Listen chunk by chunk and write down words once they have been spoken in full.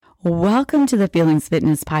Welcome to the Feelings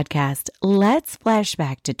Fitness Podcast. Let's flash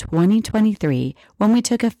back to 2023 when we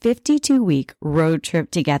took a 52-week road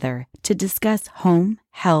trip together to discuss home,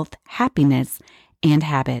 health, happiness, and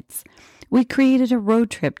habits. We created a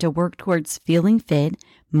road trip to work towards feeling fit,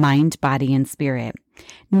 mind, body, and spirit.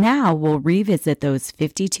 Now we'll revisit those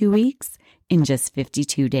 52 weeks in just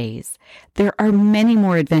 52 days. There are many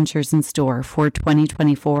more adventures in store for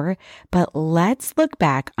 2024, but let's look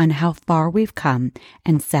back on how far we've come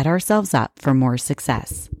and set ourselves up for more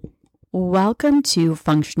success. Welcome to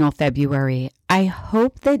Functional February. I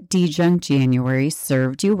hope that Dejunk January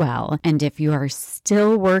served you well. And if you are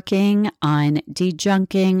still working on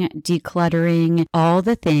dejunking, decluttering, all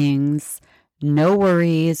the things, no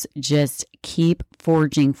worries, just keep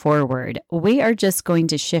forging forward. We are just going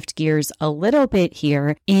to shift gears a little bit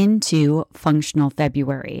here into Functional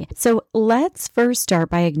February. So let's first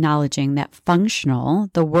start by acknowledging that functional,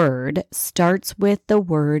 the word, starts with the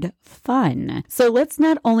word fun. So let's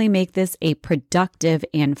not only make this a productive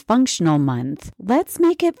and functional month, let's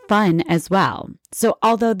make it fun as well. So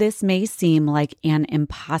although this may seem like an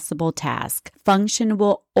impossible task, function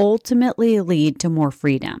will ultimately lead to more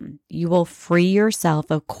freedom. You will free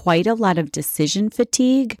yourself of quite a lot of decision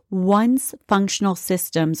fatigue once functional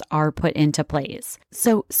systems are put into place.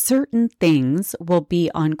 So certain things will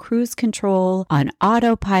be on cruise control, on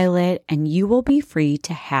autopilot, and you will be free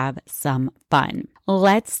to have some fun.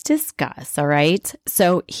 Let's discuss, all right?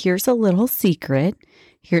 So here's a little secret.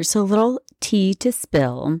 Here's a little tea to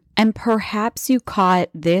spill. And perhaps you caught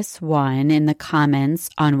this one in the comments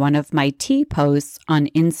on one of my tea posts on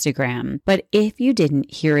Instagram. But if you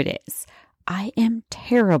didn't, here it is. I am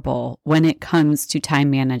terrible when it comes to time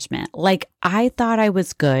management. Like, I thought I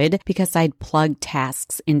was good because I'd plugged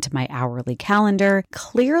tasks into my hourly calendar.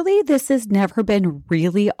 Clearly, this has never been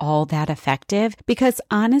really all that effective because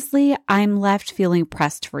honestly, I'm left feeling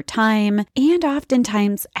pressed for time and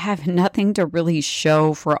oftentimes have nothing to really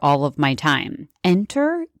show for all of my time.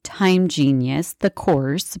 Enter Time Genius, the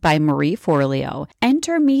course by Marie Forleo.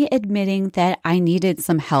 Enter me admitting that I needed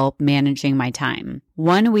some help managing my time.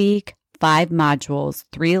 1 week, 5 modules,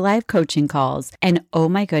 3 live coaching calls, and oh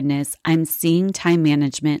my goodness, I'm seeing time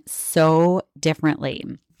management so differently.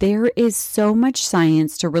 There is so much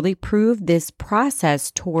science to really prove this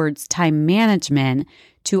process towards time management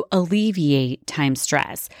to alleviate time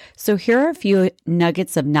stress. So here are a few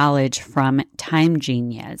nuggets of knowledge from Time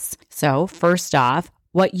Genius. So first off,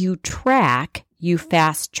 what you track, you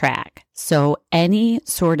fast track. So any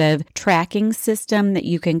sort of tracking system that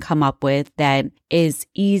you can come up with that is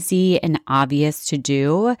easy and obvious to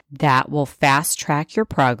do, that will fast track your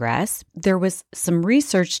progress. There was some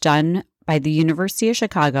research done by the University of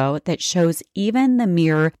Chicago that shows even the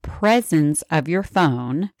mere presence of your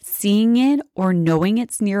phone, seeing it or knowing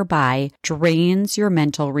it's nearby, drains your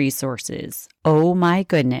mental resources. Oh my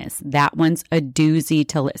goodness, that one's a doozy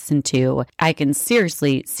to listen to. I can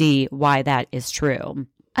seriously see why that is true.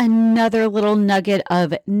 Another little nugget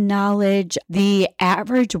of knowledge, the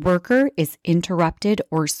average worker is interrupted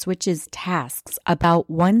or switches tasks about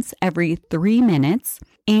once every 3 minutes,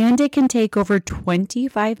 and it can take over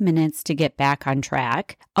 25 minutes to get back on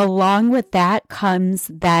track. Along with that comes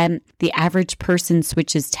that the average person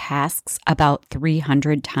switches tasks about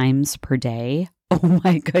 300 times per day. Oh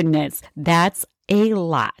my goodness, that's a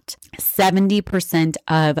lot. 70%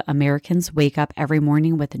 of Americans wake up every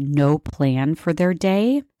morning with no plan for their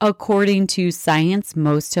day. According to science,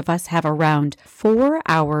 most of us have around 4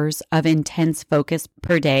 hours of intense focus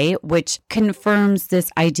per day, which confirms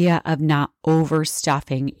this idea of not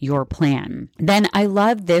overstuffing your plan. Then I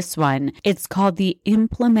love this one. It's called the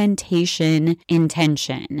implementation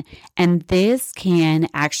intention. And this can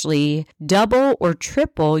actually double or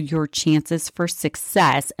triple your chances for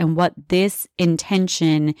success. And what this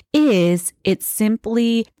intention is, it's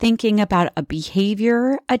simply thinking about a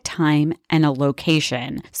behavior, a time, and a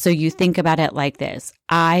location. So you think about it like this.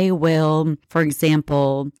 I will, for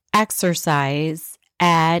example, exercise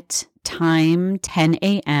at time 10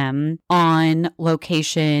 a.m. on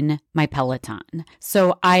location my Peloton.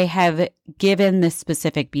 So I have given the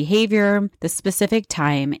specific behavior, the specific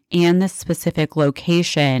time, and the specific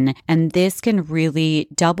location, and this can really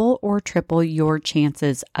double or triple your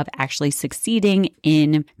chances of actually succeeding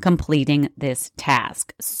in completing this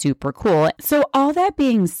task. Super cool. So all that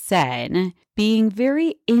being said, being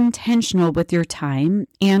very intentional with your time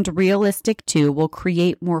and realistic too will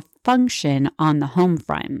create more function on the home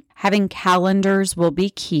front. Having calendars will be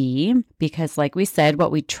key. because like we said,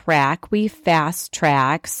 what we track, we fast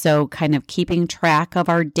track. So kind of keeping track of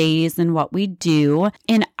our days and what we do.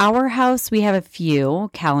 In our house, we have a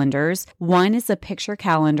few calendars. One is a picture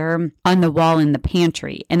calendar on the wall in the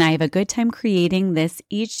pantry. And I have a good time creating this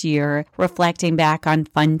each year, reflecting back on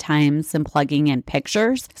fun times and plugging in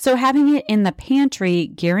pictures. So having it in the pantry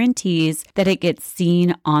guarantees that it gets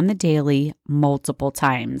seen on the daily multiple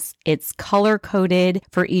times. It's color coded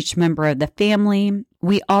for each member of the family.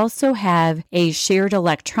 We also have a shared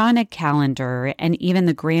electronic calendar, and even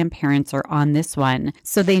the grandparents are on this one.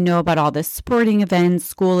 So they know about all the sporting events,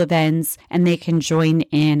 school events, and they can join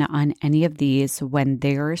in on any of these when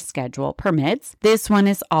their schedule permits. This one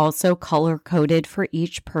is also color coded for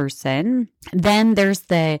each person. Then there's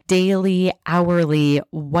the daily, hourly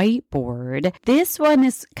whiteboard. This one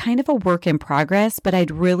is kind of a work in progress, but I'd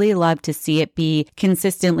really love to see it be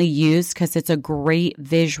consistently used because it's a great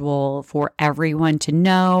visual for everyone to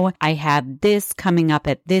know. I have this coming up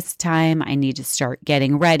at this time. I need to start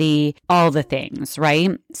getting ready, all the things,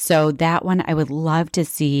 right? So that one, I would love to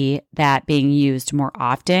see that being used more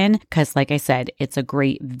often because like I said, it's a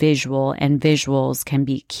great visual and visuals can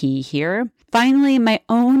be key here. Finally, my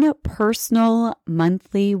own personal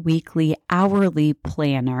monthly, weekly, hourly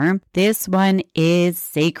planner. This one is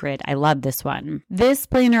sacred. I love this one. This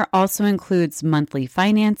planner also includes monthly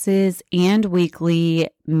finances and weekly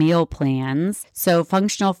meal plans. So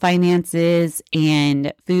functional finances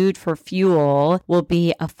and food for fuel will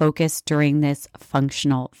be a focus during this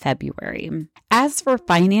functional February. As for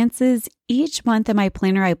finances, each month in my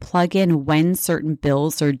planner, I plug in when certain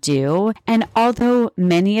bills are due. And although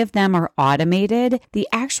many of them are automated, the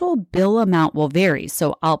actual bill amount will vary.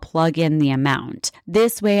 So I'll plug in the amount.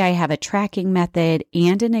 This way I have a tracking method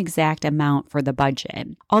and an exact amount for the budget.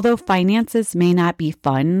 Although finances may not be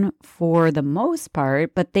fun for the most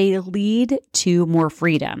part, but they lead to more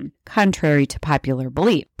freedom, contrary to popular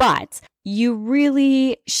belief. But you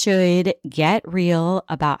really should get real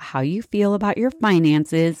about how you feel about your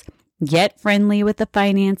finances. Get friendly with the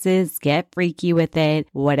finances, get freaky with it,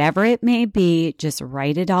 whatever it may be, just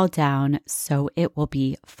write it all down so it will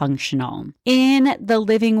be functional. In the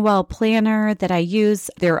Living Well planner that I use,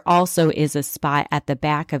 there also is a spot at the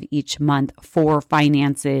back of each month for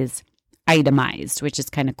finances itemized, which is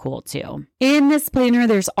kind of cool too. In this planner,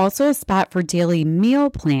 there's also a spot for daily meal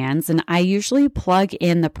plans, and I usually plug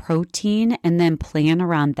in the protein and then plan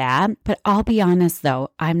around that. But I'll be honest though,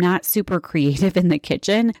 I'm not super creative in the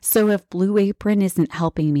kitchen. So if Blue Apron isn't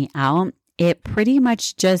helping me out, it pretty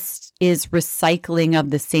much just is recycling of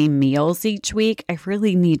the same meals each week. I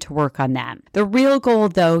really need to work on that. The real goal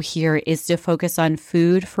though here is to focus on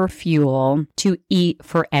food for fuel, to eat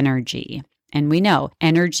for energy. And we know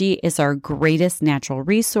energy is our greatest natural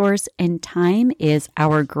resource and time is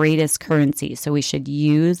our greatest currency. So we should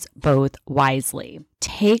use both wisely.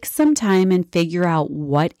 Take some time and figure out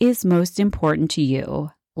what is most important to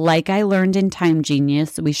you. Like I learned in Time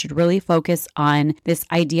Genius, we should really focus on this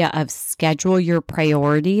idea of schedule your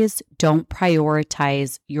priorities. Don't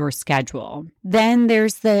prioritize your schedule. Then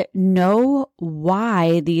there's the know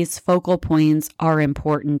why these focal points are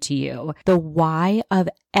important to you. The why of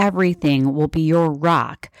everything will be your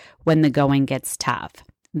rock when the going gets tough.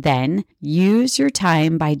 Then use your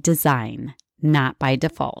time by design, not by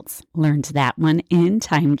default. Learned that one in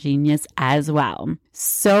Time Genius as well.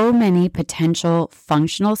 So many potential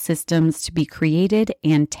functional systems to be created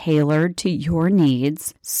and tailored to your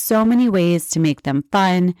needs. So many ways to make them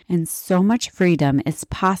fun, and so much freedom is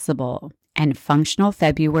possible. And Functional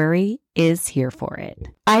February is here for it.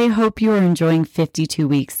 I hope you are enjoying 52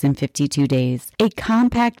 Weeks in 52 Days, a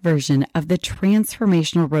compact version of the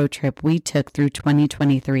transformational road trip we took through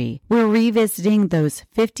 2023. We're revisiting those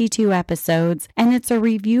 52 episodes, and it's a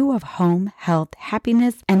review of home, health,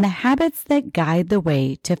 happiness, and the habits that guide the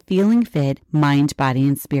way to feeling fit, mind, body,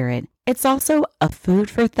 and spirit. It's also a food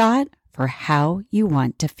for thought for how you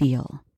want to feel.